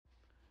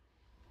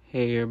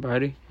Hey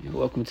everybody, and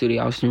welcome to the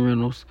Austin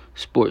Reynolds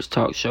Sports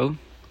Talk Show.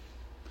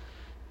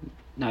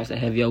 Nice to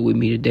have y'all with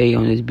me today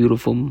on this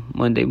beautiful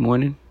Monday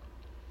morning.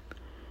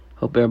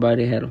 Hope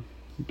everybody had a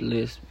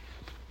blessed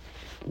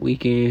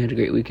weekend, had a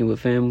great weekend with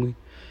family.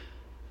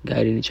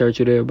 Got in the church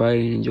with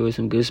everybody and enjoyed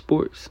some good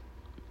sports.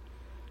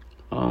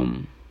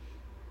 Y'all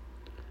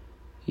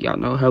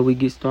know how we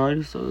get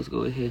started, so let's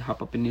go ahead,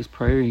 hop up in this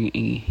prayer and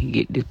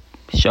get this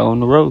show on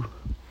the road.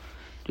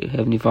 Dear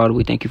Heavenly Father,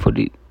 we thank you for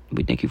the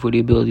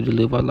ability to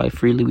live our life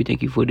freely. We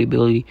thank you for the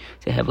ability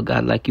to have a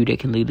God like you that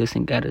can lead us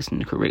and guide us in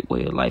the correct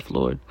way of life,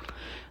 Lord.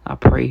 I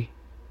pray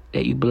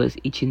that you bless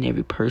each and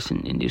every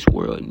person in this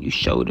world and you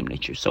show them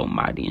that you're so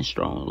mighty and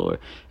strong, Lord,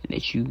 and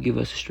that you give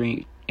us the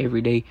strength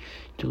every day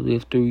to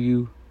live through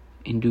you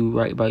and do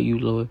right by you,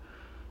 Lord.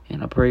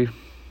 And I pray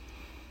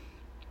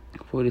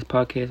for this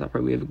podcast. I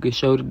pray we have a good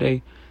show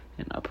today,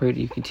 and I pray that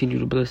you continue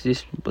to bless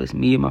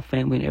me and my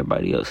family and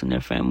everybody else and their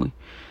family.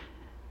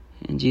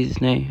 In Jesus'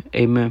 name,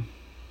 amen.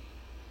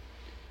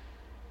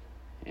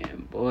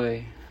 And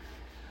boy,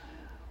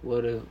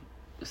 what a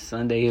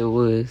Sunday it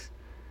was.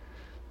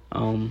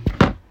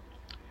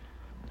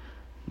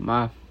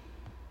 My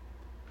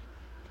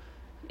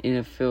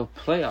NFL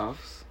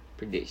playoffs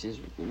predictions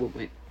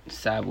went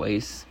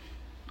sideways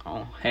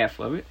on half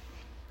of it.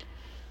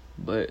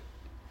 But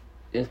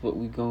that's what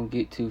we're going to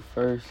get to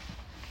first.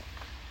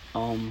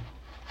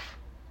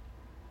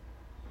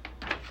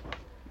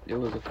 It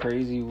was a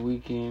crazy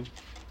weekend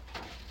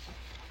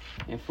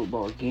in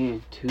football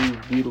again. Two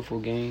beautiful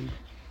games.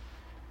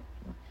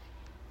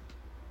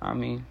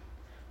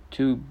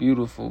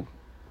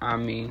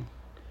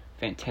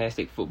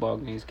 Fantastic football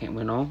games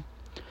went on.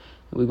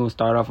 We're going to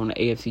start off on the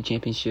AFC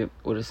Championship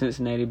where the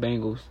Cincinnati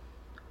Bengals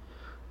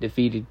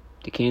defeated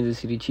the Kansas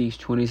City Chiefs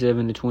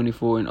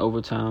 27-24 in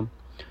overtime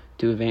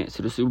to advance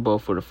to the Super Bowl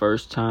for the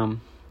first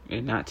time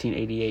since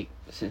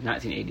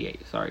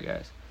 1988. Sorry,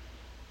 guys.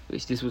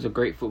 This was a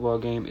great football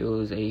game. It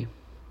was a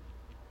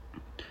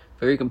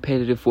very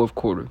competitive fourth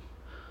quarter.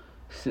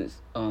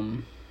 Since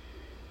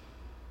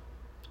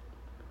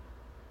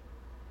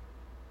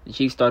the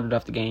Chiefs started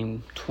off the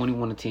game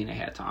 21-10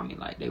 at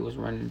halftime. They was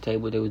running the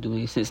table. They was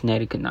doing it.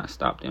 Cincinnati could not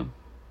stop them.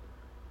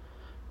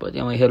 But they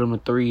only held them to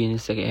 3 in the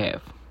second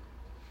half.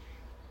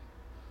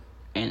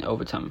 And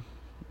overtime,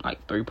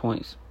 3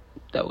 points.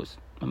 That was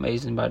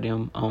amazing by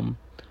them.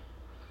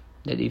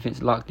 The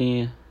defense locked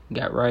in,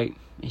 got right,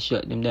 and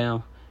shut them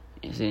down.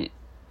 And sent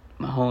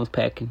Mahomes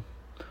packing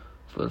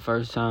for the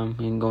first time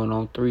in going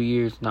on 3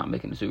 years not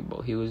making the Super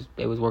Bowl.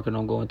 They was working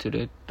on going to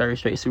the third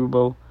straight Super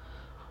Bowl.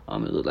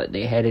 It looked like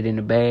they had it in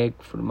the bag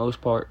for the most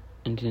part.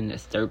 And then the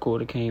third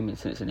quarter came and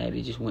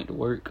Cincinnati just went to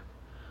work.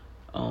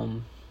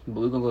 But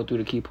we're going to go through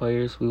the key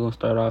players. We're going to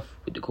start off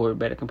with the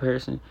quarterback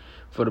comparison.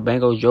 For the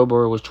Bengals, Joe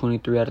Burrow was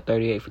 23 out of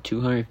 38 for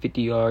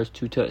 250 yards,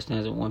 2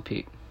 touchdowns, and 1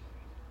 pick.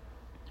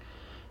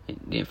 And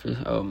then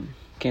for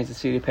Kansas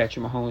City,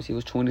 Patrick Mahomes, he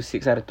was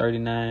 26 out of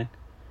 39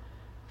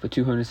 for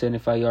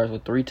 275 yards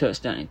with 3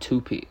 touchdowns and 2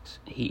 picks.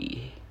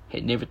 He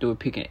had never threw a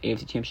pick in the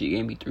AFC Championship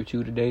game. He threw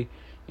 2 today,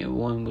 and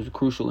 1 was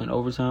crucial in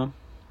overtime.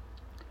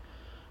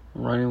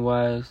 Running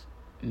wise,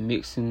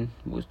 Mixon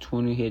was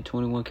he had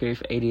 21 carries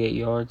for 88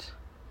 yards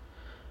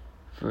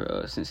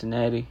for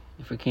Cincinnati.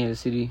 And for Kansas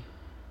City,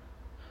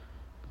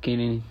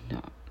 McKinnon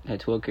had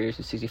 12 carries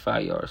for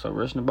 65 yards. So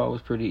rushing the ball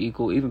was pretty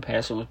equal. Even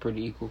passing was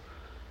pretty equal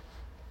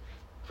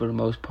for the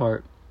most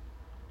part.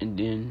 And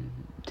then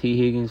T.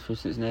 Higgins for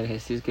Cincinnati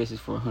had 6 catches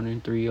for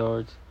 103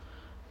 yards.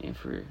 And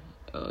for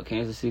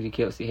Kansas City,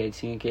 Kelsey had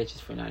 10 catches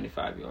for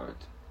 95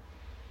 yards.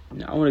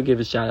 Now, I want to give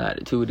a shout-out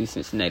to 2 of these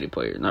Cincinnati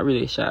players. Not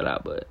really a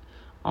shout-out, but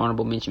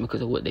honorable mention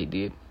because of what they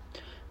did.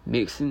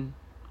 Mixon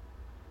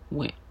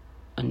went.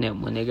 And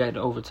then when they got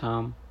to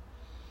overtime,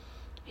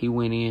 he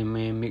went in,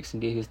 man. Mixon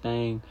did his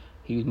thing.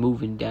 He was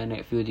moving down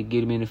that field to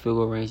get him in the field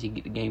goal range to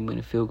get the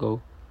game-winning field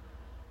goal.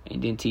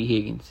 And then T.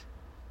 Higgins.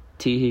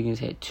 T. Higgins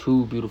had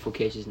 2 beautiful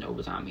catches in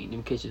overtime.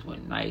 Them catches were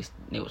nice.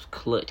 They was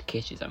clutch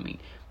catches.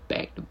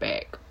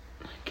 Back-to-back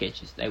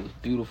catches. They was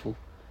beautiful.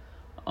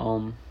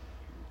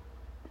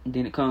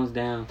 Then it comes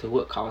down to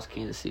what cost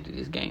Kansas City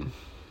this game.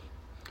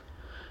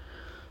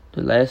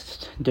 They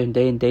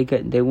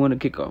won a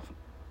kickoff,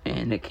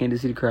 and the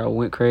Kansas City crowd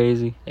went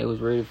crazy. They was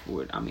ready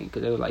for it.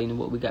 Because they was like, you know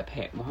what, we got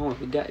Pat Mahomes,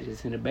 we got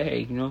this in the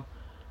bag,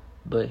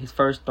 But his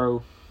first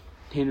throw,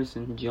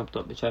 Henderson jumped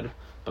up and tried to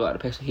block the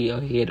pass. He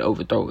had to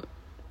overthrow it,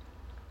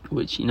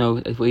 which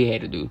that's what he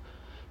had to do.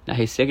 Now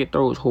his second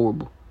throw was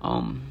horrible.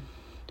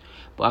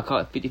 But I call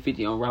it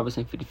 50-50 on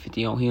Robinson,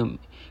 50-50 on him.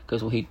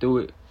 Because when he threw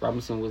it,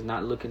 Robinson was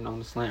not looking on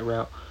the slant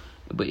route.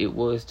 But it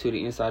was to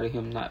the inside of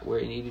him, not where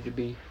it needed to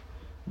be.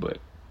 But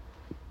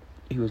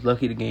he was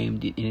lucky the game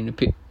didn't end in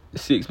pick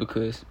 6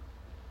 because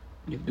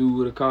if dude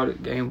would have caught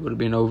it, the game would have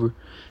been over.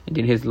 And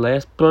then his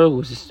last throw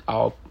was just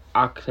all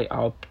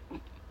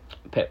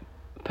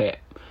pat.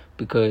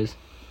 Because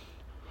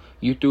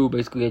you threw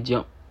basically a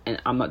jump.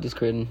 And I'm not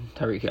discrediting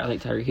Tyreek Hill. I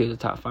think Tyreek Hill is a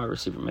top 5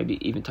 receiver, maybe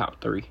even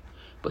top 3.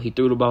 But he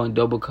threw the ball in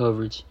double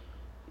coverage.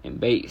 And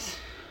Bates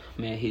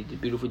man, he did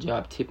a beautiful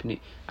job tipping it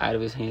out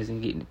of his hands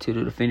and getting it to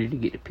the defender to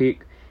get the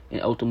pick,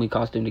 and ultimately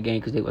cost them the game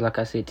because they were, like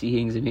I said, T.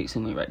 Higgins and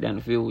Mixon went right down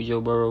the field with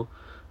Joe Burrow.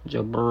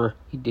 Joe Burrow,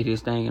 he did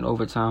his thing in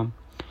overtime,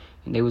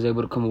 and they was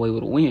able to come away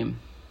with a win.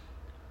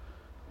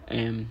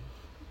 And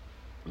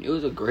it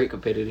was a great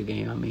competitive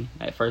game. I mean,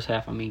 at first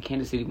half,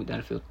 Kansas City went down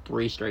the field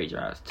 3 straight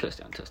drives,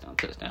 touchdown.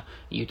 And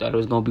you thought it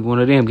was going to be one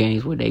of them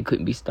games where they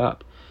couldn't be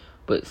stopped.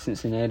 But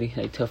Cincinnati,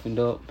 they toughened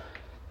up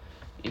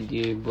and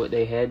did what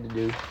they had to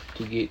do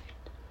to get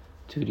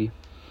to the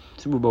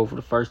Super Bowl for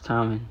the first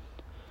time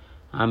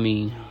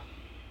in,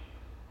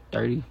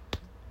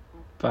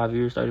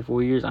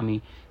 34 years.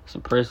 It's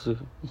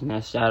impressive.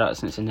 Shout out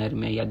Cincinnati,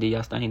 man. Y'all did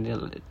y'all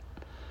thing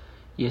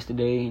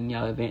yesterday, and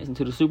y'all advanced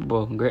into the Super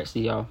Bowl. Congrats to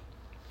y'all.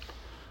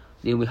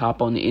 Then we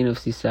hop on the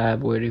NFC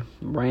side where the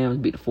Rams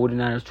beat the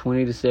 49ers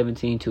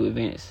 20-17 to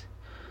advance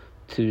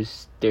to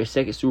their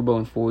second Super Bowl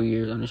in 4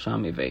 years under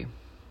Sean McVay.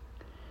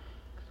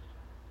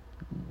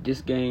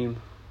 This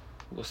game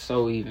was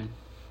so even.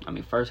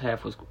 First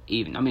half was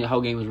even. The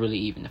whole game was really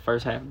even. The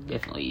first half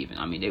definitely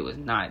even. They was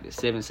not at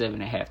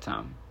 7-7 at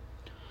halftime.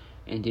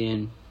 And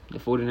then the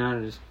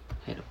 49ers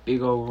had a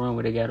big old run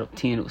where they got up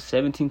 10. It was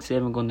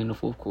 17-7 going into the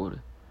fourth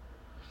quarter.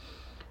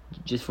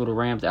 Just for the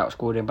Rams to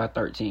outscore them by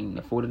 13.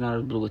 The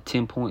 49ers blew a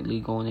 10-point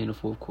lead going into the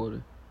fourth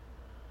quarter.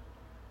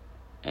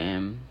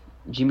 And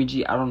Jimmy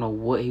G, I don't know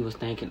what he was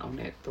thinking on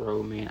that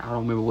throw, man. I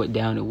don't remember what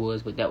down it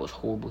was, but that was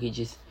horrible. He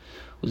just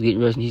was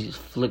getting rushed and he just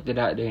flicked it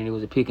out there and it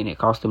was a pick and it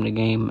cost him the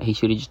game. He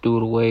should have just threw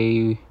it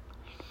away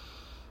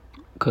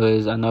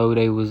because I know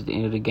they was the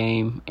end of the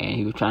game and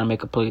he was trying to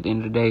make a play at the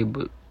end of the day,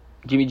 but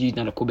Jimmy G's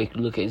not a quarterback to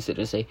look at and sit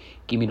there and say,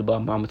 give me the ball,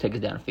 I'm going to take us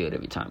down the field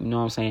every time. You know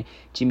what I'm saying?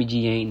 Jimmy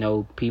G ain't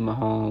no P.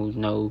 Mahomes,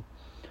 no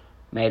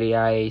Matty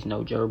Ice,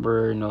 no Joe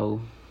Burrow,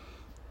 no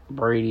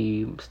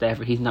Brady,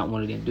 Stafford. He's not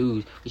one of them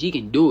dudes. But he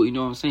can do it, you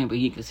know what I'm saying? But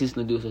he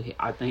consistently do it. So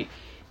I think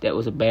that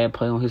was a bad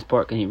play on his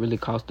part and it really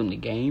cost him the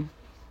game.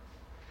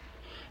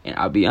 And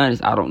I'll be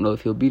honest, I don't know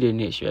if he'll be there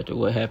next year after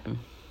what happened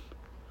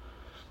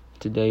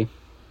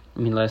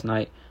last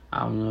night.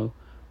 I don't know.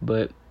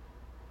 But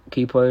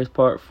key players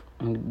part,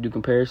 do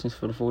comparisons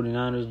for the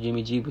 49ers.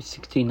 Jimmy G was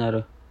 16 out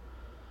of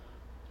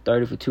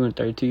 30 for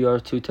 232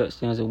 yards, 2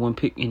 touchdowns, and 1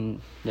 pick. And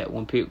that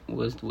 1 pick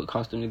was what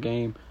cost him the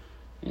game.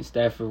 And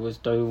Stafford was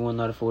 31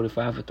 out of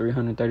 45 for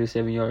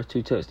 337 yards,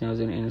 2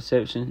 touchdowns, and an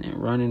interception.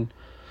 And running,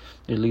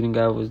 their leading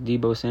guy was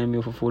Deebo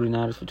Samuel for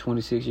 49ers for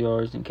 26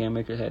 yards, and Cam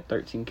Akers had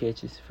 13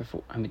 carries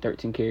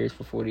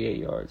for 48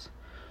 yards.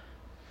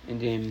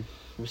 And then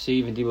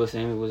receiving, Deebo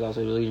Samuel was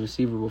also the leading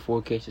receiver with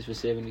 4 catches for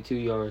 72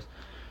 yards.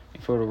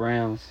 And for the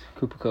Rams,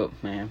 Cooper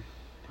Kupp, man,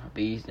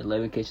 beast,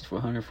 11 catches for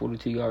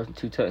 142 yards and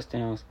 2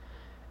 touchdowns.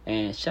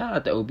 And shout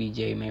out to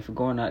OBJ, man, for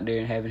going out there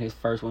and having his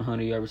first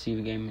 100-yard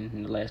receiving game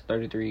in the last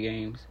 33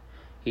 games.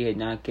 He had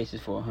 9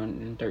 catches for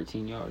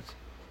 113 yards.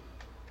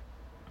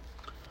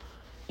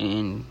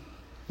 And,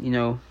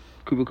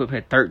 Cooper Kupp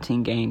had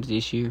 13 games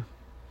this year.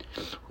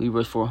 He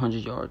rushed for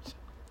 100 yards.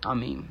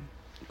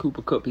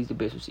 Cooper Kupp, he's the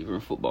best receiver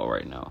in football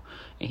right now.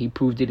 And he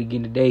proved it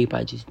again today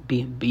by just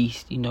being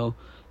beast,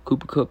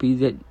 Cooper Kupp,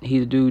 he's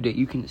a dude that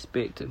you can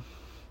expect to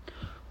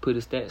put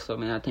his stats up.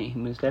 And I think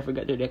when Stafford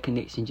got there, that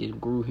connection just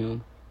grew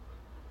him.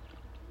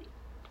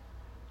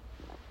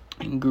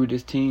 And grew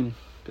this team.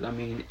 Because,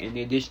 in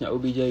the addition of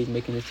OBJ, he's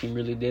making this team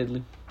really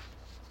deadly.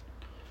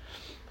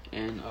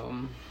 And,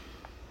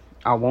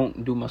 I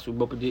won't do my Super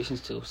Bowl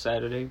predictions till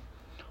Saturday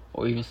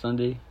or even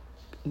Sunday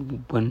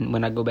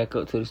when I go back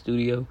up to the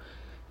studio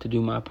to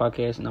do my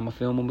podcast and I'm gonna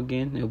film them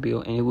again. It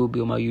will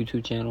be on my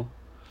YouTube channel.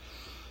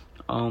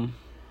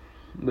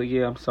 But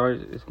yeah, I'm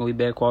sorry it's gonna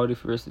be bad quality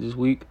for the rest of this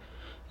week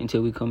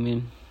until we come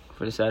in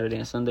for the Saturday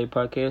and Sunday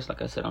podcast.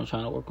 Like I said, I'm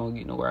trying to work on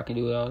getting where I can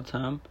do it all the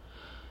time.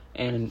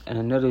 And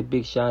another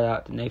big shout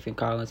out to Nathan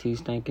Collins. He's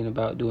thinking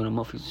about doing a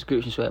monthly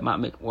subscription, so it might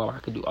make I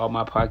could do all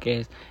my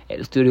podcasts at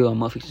the studio on a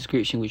monthly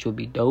subscription, which will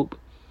be dope.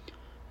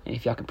 And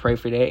if y'all can pray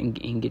for that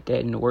and get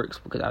that in the works,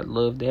 because I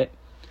love that.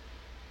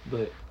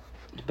 But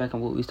back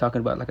on what we was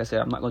talking about, like I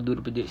said, I'm not gonna do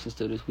the predictions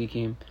till this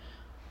weekend.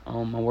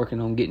 I'm working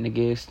on getting a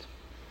guest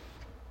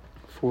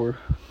for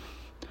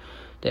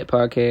that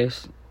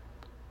podcast.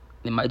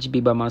 It might just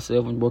be by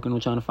myself. I'm working on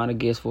trying to find a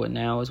guest for it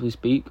now as we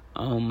speak.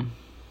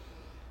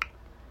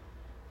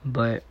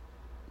 But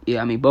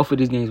yeah, both of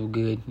these games were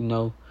good, And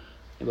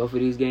both of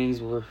these games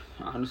were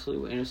honestly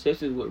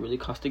interceptions. What really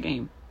cost the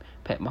game.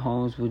 Pat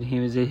Mahomes with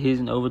his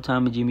in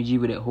overtime, and Jimmy G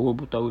with that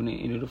horrible throw in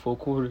the end of the fourth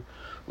quarter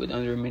with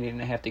under a minute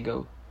and a half to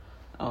go.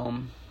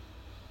 I'll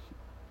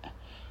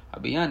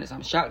be honest,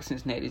 I'm shocked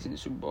Cincinnati's in the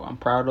Super Bowl. I'm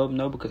proud of them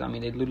though, because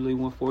they literally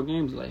won 4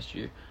 games last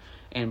year.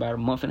 And about a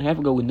month and a half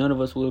ago, none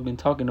of us would have been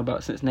talking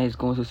about Cincinnati's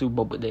going to the Super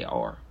Bowl, but they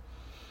are.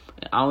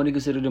 And I don't even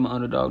consider them an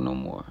underdog no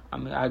more.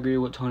 I agree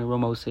with what Tony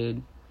Romo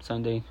said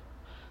Sunday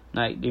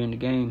night during the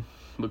game,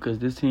 because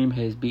this team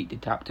has beat the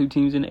top 2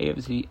 teams in the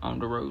AFC on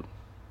the road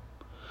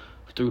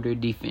through their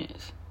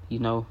defense,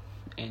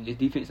 and this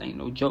defense ain't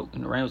no joke,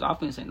 and the Rams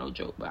offense ain't no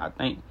joke. But I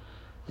think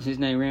the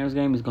Cincinnati Rams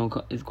game is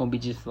gonna be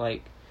just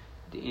like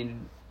the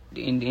end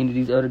of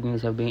these other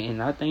games have been,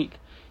 and I think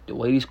the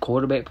way these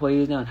quarterback play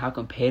is now and how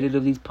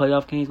competitive these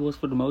playoff games was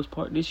for the most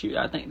part this year,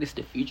 I think this is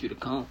the future to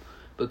come.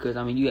 Because,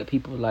 I mean, you got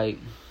people like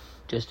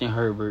Justin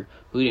Herbert,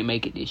 who didn't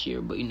make it this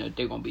year, but, you know,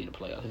 they're going to be in the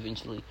playoffs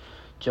eventually.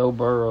 Joe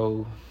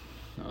Burrow,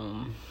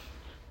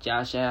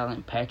 Josh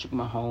Allen, Patrick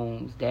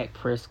Mahomes, Dak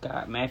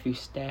Prescott, Matthew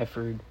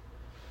Stafford,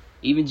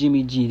 even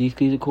Jimmy G. These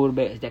kids are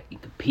quarterbacks that can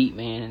compete,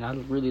 man, and I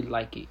really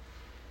like it,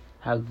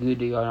 how good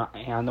they are.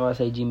 And I know I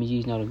say Jimmy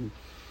G's not a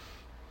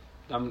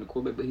dominant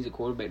quarterback, but he's a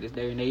quarterback that's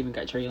there, and they even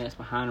got Trey Lance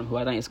behind him, who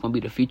I think is going to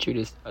be the future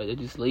of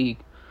this league.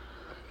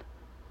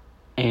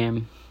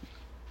 And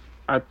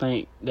I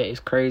think that it's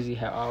crazy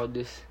how all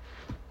this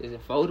is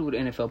unfolded with the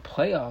NFL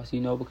playoffs,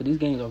 you know, because these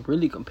games are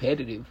really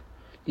competitive.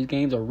 These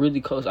games are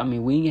really close. I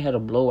mean, we ain't had a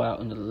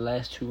blowout in the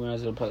last 2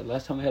 rounds of the play.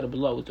 Last time we had a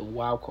blowout was the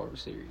wild card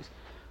series,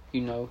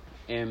 you know.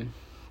 And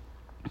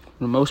for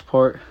the most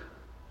part,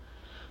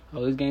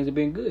 all these games have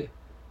been good.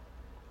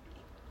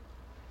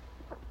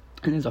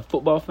 And as a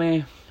football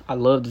fan, I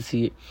love to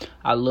see it.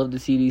 I love to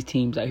see these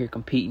teams out here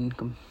competing,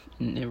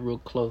 and they're real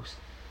close.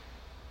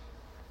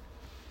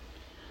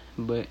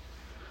 But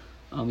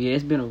yeah,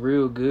 it's been a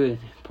real good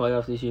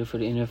playoffs this year for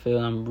the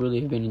NFL. I'm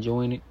really been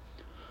enjoying it.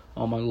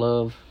 I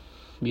love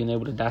being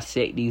able to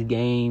dissect these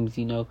games,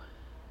 you know,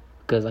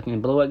 because like in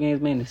blowout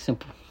games, man, it's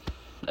simple.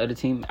 The other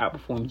team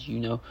outperforms you,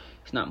 you know.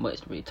 It's not much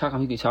to really talk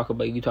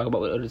about. You can talk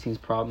about what other teams'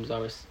 problems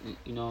are,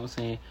 you know what I'm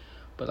saying.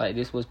 But like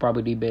this was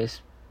probably the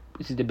best.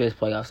 This is the best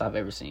playoffs I've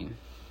ever seen.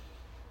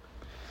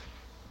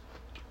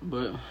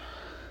 But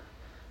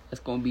that's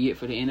gonna be it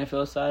for the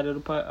NFL side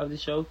of the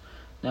show.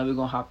 Now we're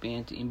gonna hop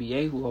into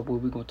NBA.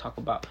 We're gonna talk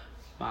about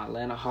my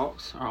Atlanta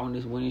Hawks are on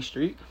this winning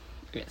streak.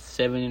 At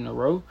 7 in a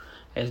row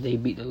as they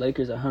beat the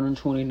Lakers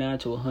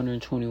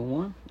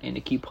 129-121. And the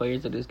key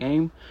players of this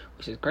game,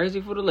 which is crazy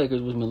for the Lakers,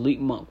 was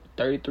Malik Monk,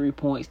 33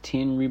 points,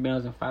 10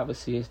 rebounds, and 5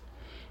 assists.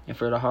 And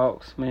for the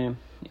Hawks, man,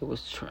 it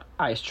was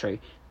Ice Trae,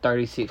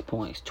 36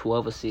 points,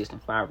 12 assists,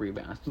 and 5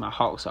 rebounds. My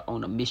Hawks are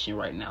on a mission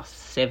right now,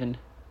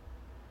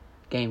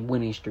 7-game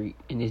winning streak.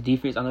 And this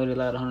defense, I know they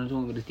allowed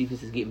 120, but this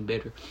defense is getting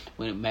better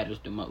when it matters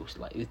the most.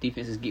 Like, this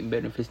defense is getting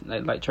better.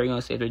 Like Trae Young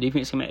said, their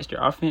defense can match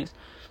their offense.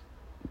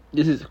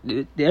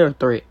 They're a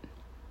threat.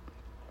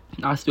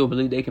 I still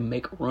believe they can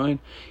make a run,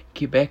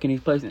 get back in these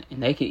places,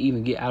 and they can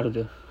even get out of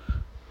the.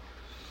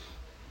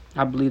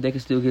 I believe they can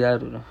still get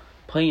out of the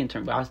playing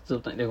tournament. But I still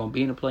think they're gonna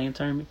be in the playing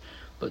tournament.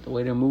 But the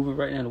way they're moving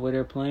right now, the way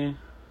they're playing,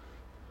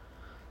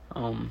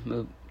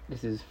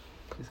 it's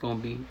gonna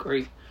be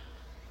great.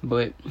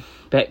 But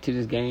back to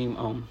this game,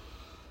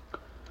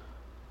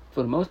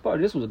 for the most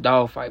part, this was a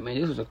dogfight,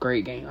 man. This was a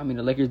great game. I mean,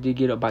 the Lakers did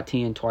get up by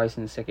 10 twice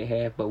in the second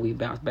half, but we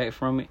bounced back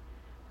from it.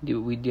 Did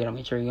what we did. I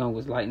mean, Trae Young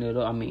was lighting it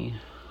up. I mean,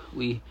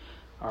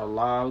 our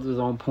lives was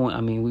on point.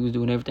 I mean, we was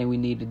doing everything we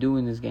needed to do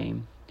in this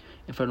game.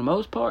 And for the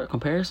most part,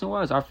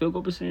 comparison-wise, our field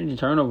goal percentage and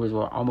turnovers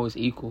were almost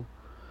equal.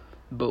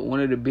 But one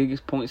of the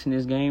biggest points in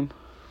this game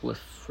was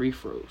free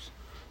throws.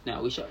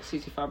 Now, we shot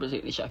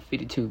 65%. They shot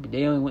 52%. But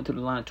they only went to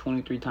the line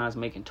 23 times,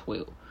 making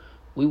 12.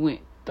 We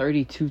went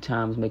 32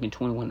 times, making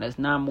 21. That's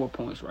 9 more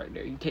points right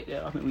there. You take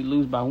that off and we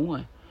lose by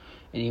 1.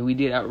 And then we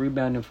did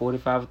out-rebounding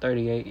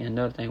 45-38. And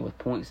another thing was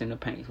points in the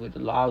paint. With the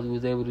lobs we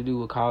was able to do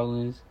with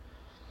Collins,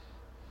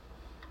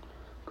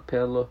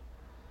 Capella.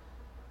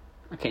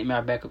 I can't remember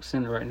our backup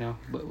center right now.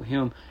 But with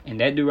him and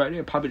that dude right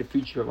there, probably the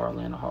future of our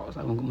Atlanta Hawks.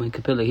 Like when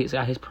Capella hits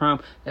out his prime,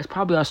 that's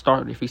probably our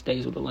starter if he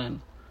stays with Atlanta.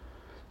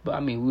 But, I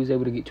mean, we was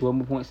able to get 12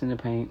 more points in the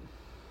paint.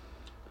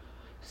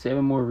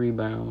 7 more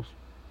rebounds.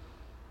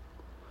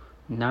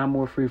 9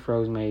 more free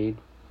throws made.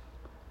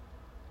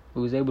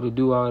 We was able to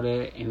do all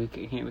that, and we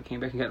came back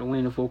and got the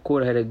win in the fourth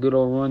quarter. Had a good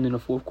old run in the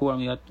fourth quarter. I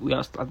mean, I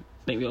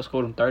think we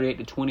outscored them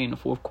 38-20 in the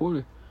fourth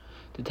quarter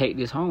to take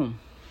this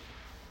home.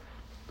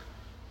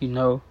 You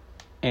know,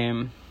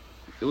 and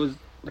it was,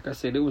 like I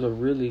said, it was a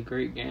really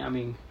great game. I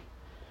mean,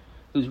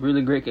 it was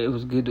really great. It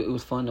was good. It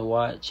was fun to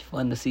watch,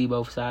 fun to see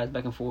both sides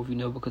back and forth. You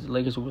know, because the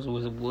Lakers was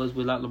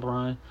without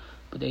LeBron,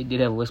 but they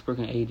did have Westbrook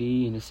and AD,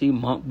 and to see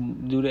Monk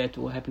do that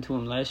to what happened to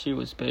him last year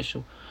was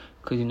special.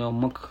 Because, you know,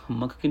 Monk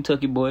a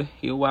Kentucky boy.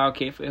 He a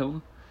Wildcat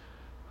forever.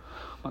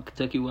 My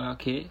Kentucky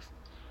Wildcats.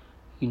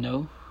 You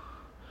know.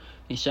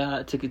 And shout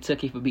out to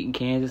Kentucky for beating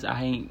Kansas.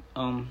 I ain't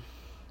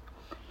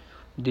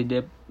did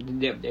that.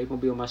 They're going to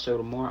be on my show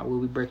tomorrow. I will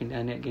be breaking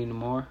down that game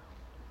tomorrow.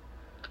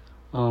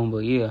 But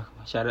yeah.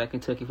 Shout out to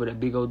Kentucky for that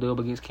big old dub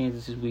against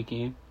Kansas this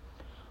weekend.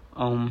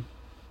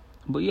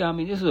 But yeah, I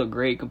mean, this was a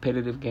great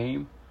competitive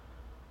game.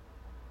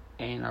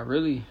 And I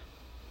really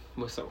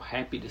was so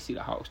happy to see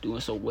the Hawks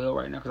doing so well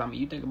right now. Because, I mean,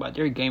 you think about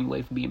their game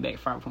away from being back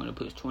 500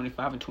 puts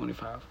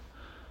 25-25.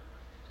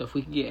 So if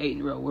we can get 8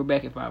 in a row, we're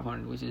back at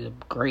 500, which is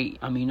great.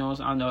 I mean, you know,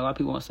 I know a lot of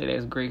people want to say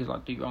that's great because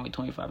like you're only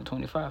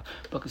 25-25.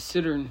 But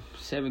considering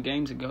 7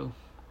 games ago,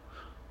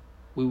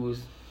 we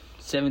was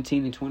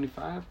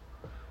 17-25.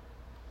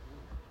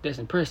 That's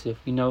impressive,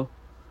 you know.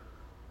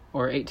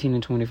 Or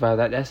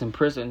 18-25. That's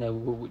impressive that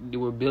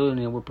we're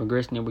building and we're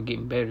progressing and we're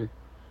getting better.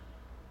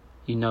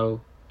 You know,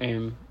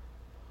 and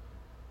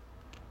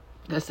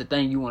That's the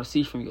thing you want to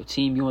see from your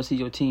team. You want to see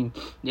your team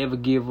never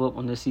give up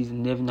on the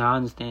season. Never. Now I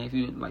understand if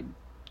you like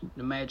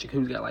the Magic,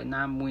 who's got like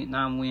 9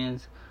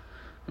 wins,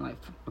 and like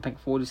I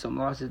think 40-something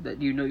losses,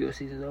 that you know your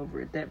season's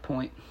over at that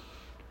point.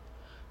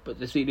 But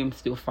to see them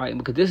still fighting,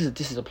 because this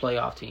is a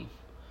playoff team.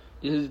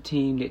 This is a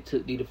team that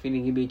took the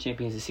defending NBA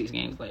champions in 6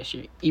 games last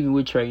year, even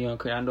with Trae Young.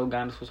 Cause I know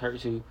Giannis was hurt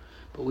too,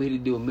 but we had to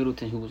deal with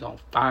Middleton, who was on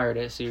fire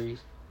that series.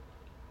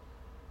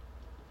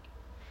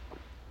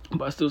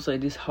 But I still say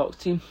this Hawks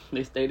team,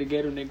 they stay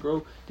together and they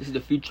grow. This is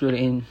the future of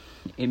the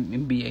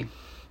NBA.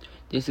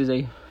 This is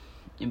a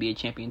NBA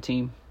champion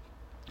team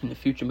in the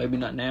future. Maybe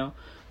not now,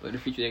 but in the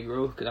future they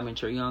grow. Because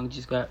Trae Young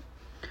just got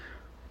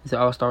he's an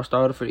all-star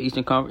starter for the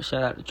Eastern Conference.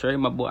 Shout out to Trae,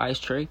 my boy Ice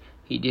Trae.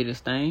 He did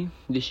his thing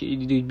this year.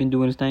 He's been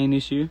doing his thing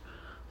this year.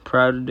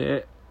 Proud of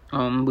that.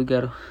 We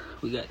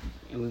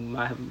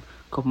might have a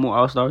couple more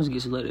all-stars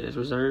get selected as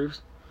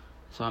reserves.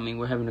 So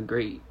we're having a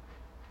great,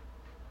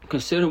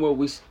 considering what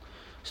we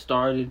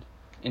started,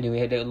 and then we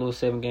had that little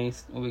 7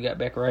 games when we got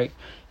back right,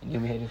 and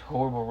then we had this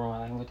horrible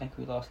run. I think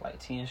we lost like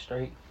 10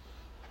 straight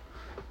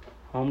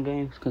home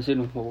games.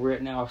 Considering where we're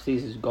at now, our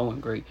season is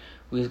going great.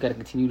 We just got to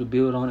continue to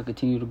build on it,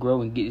 continue to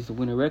grow, and get this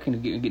winning record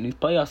and get these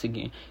playoffs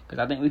again. Because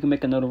I think we can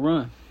make another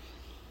run.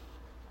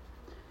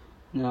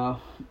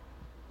 Now,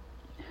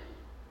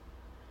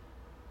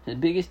 the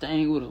biggest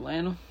thing with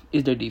Atlanta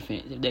is their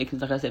defense. If they can,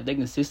 like I said, if they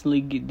consistently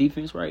get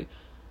defense right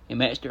and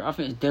match their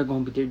offense, they're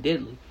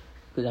deadly.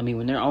 Because,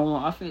 when they're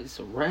on offense, it's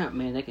a wrap,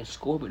 man. They can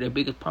score, but their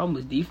biggest problem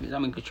is defense.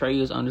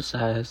 Trae is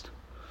undersized,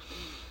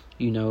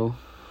 and Trae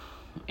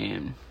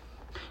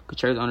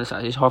is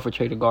undersized. It's hard for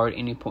Trae to guard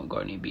any point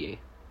guard in the NBA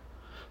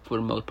for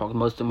the most part.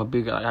 Most of them are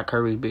bigger. Like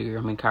Curry's bigger.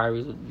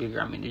 Kyrie's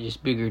bigger. They're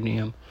just bigger than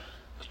him.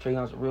 Trae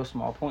Young's a real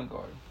small point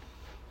guard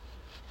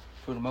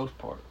for the most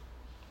part.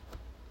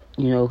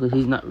 Because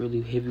he's not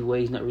really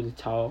heavyweight. He's not really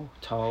tall.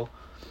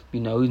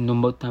 He's most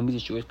of the time he's the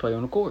shortest player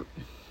on the court.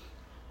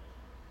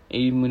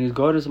 Even when he's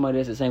guarding somebody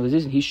that's the same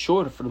position, he's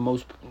shorter for the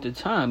most of the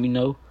time,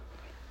 So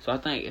I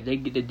think if they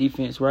get the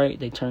defense right,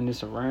 they turn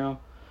this around.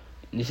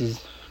 And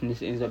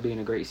this ends up being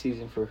a great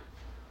season for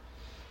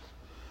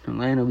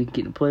Atlanta. We can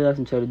get in the playoffs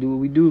and try to do what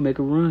we do, make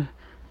a run,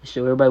 and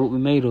show everybody what we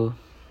made of.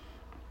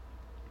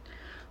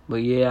 But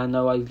yeah, I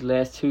know these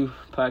last 2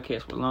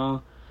 podcasts were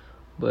long,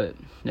 but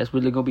that's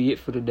really gonna be it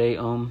for today.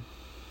 And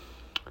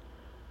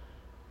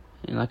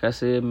like I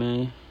said,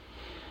 man,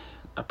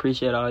 I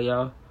appreciate all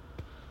y'all.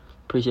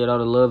 Appreciate all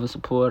the love and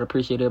support. I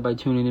appreciate everybody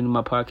tuning into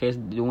my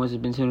podcast. The ones that's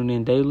been tuning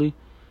in daily.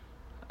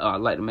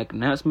 I'd like to make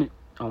an announcement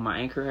on my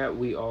Anchor app.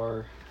 We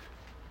are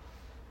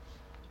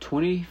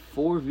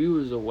 24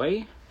 viewers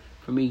away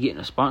from me getting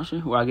a sponsor.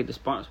 Where I get the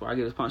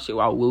sponsorship.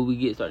 Where will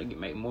we start to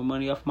make more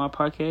money off my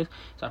podcast?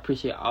 So I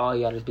appreciate all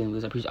y'all that's been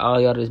listening. I appreciate all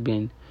y'all that's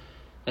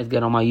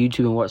got on my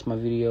YouTube and watched my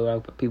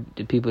video.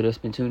 The people that's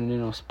been tuning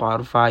in on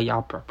Spotify. Y'all,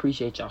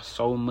 appreciate y'all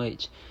so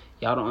much.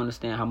 Y'all don't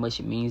understand how much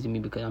it means to me,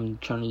 because I'm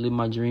trying to live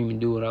my dream and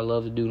do what I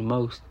love to do the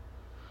most.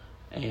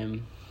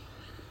 And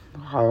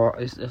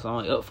it's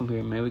only up from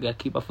here, man. We got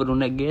to keep our foot on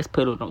that gas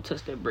pedal. Don't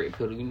touch that brake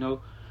pedal, We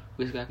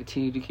just got to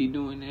continue to keep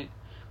doing that.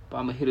 But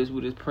I'm going to hit us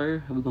with this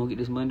prayer, and we're going to get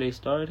this Monday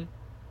started.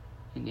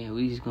 And then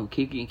we just going to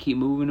kick it and keep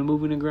moving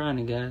and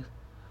grinding, guys.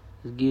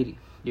 Let's get it.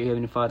 Dear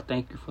Heavenly Father,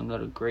 thank you for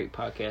another great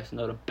podcast,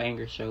 another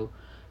banger show.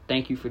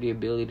 Thank you for the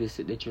ability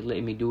that you're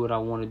letting me do what I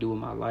want to do in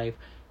my life.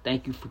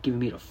 Thank you for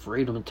giving me the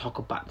freedom to talk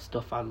about the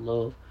stuff I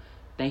love.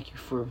 Thank you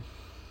for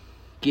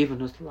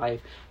giving us life.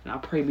 And I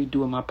pray me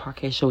doing my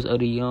podcast shows of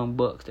the young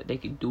bucks, that they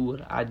can do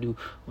what I do,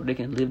 or they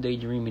can live their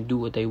dream and do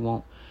what they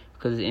want.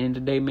 Because at the end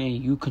of the day,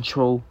 man, we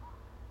control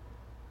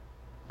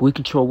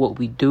what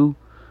we do.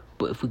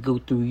 But if we go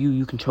through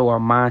you control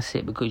our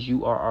mindset, because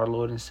you are our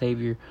Lord and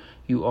Savior.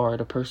 You are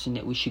the person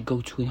that we should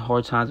go to in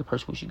hard times, the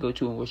person we should go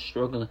to when we're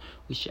struggling.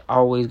 We should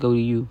always go to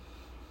you.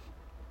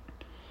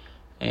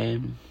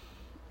 And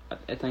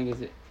I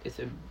think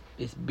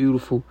it's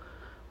beautiful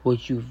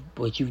what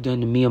you've done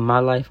to me in my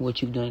life, and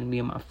what you've done to me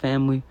and my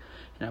family.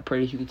 And I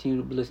pray that you continue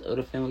to bless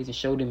other families and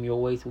show them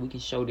your way, so we can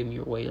show them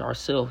your way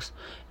ourselves.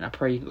 And I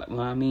pray, what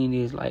I mean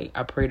is,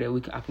 I pray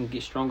that I can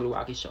get stronger, where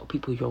I can show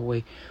people your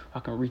way. I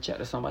can reach out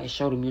to somebody and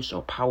show them you're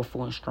so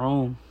powerful and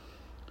strong.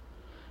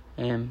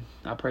 And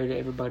I pray that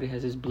everybody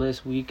has this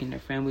blessed week, and their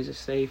families are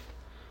safe,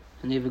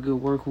 and they have a good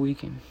work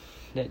week, and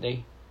that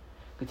they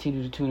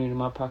continue to tune into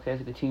my podcast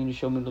and continue to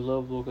show me the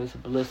love, Lord, because it's a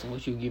blessing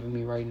what you're giving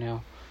me right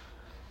now.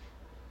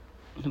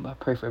 And I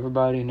pray for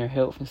everybody and their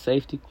health and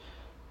safety.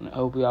 And I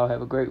hope we all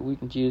have a great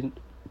week in Jesus'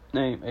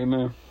 name.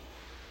 Amen.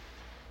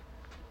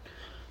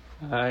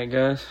 Alright,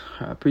 guys.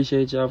 I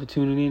appreciate y'all for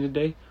tuning in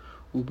today.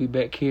 We'll be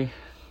back here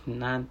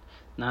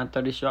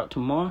 9:30 sharp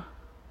tomorrow.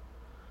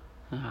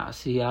 And I'll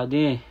see y'all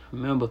then.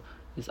 Remember,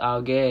 it's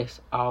all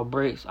gas, all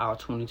brakes, all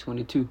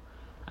 2022.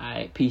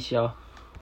 Alright, peace, y'all.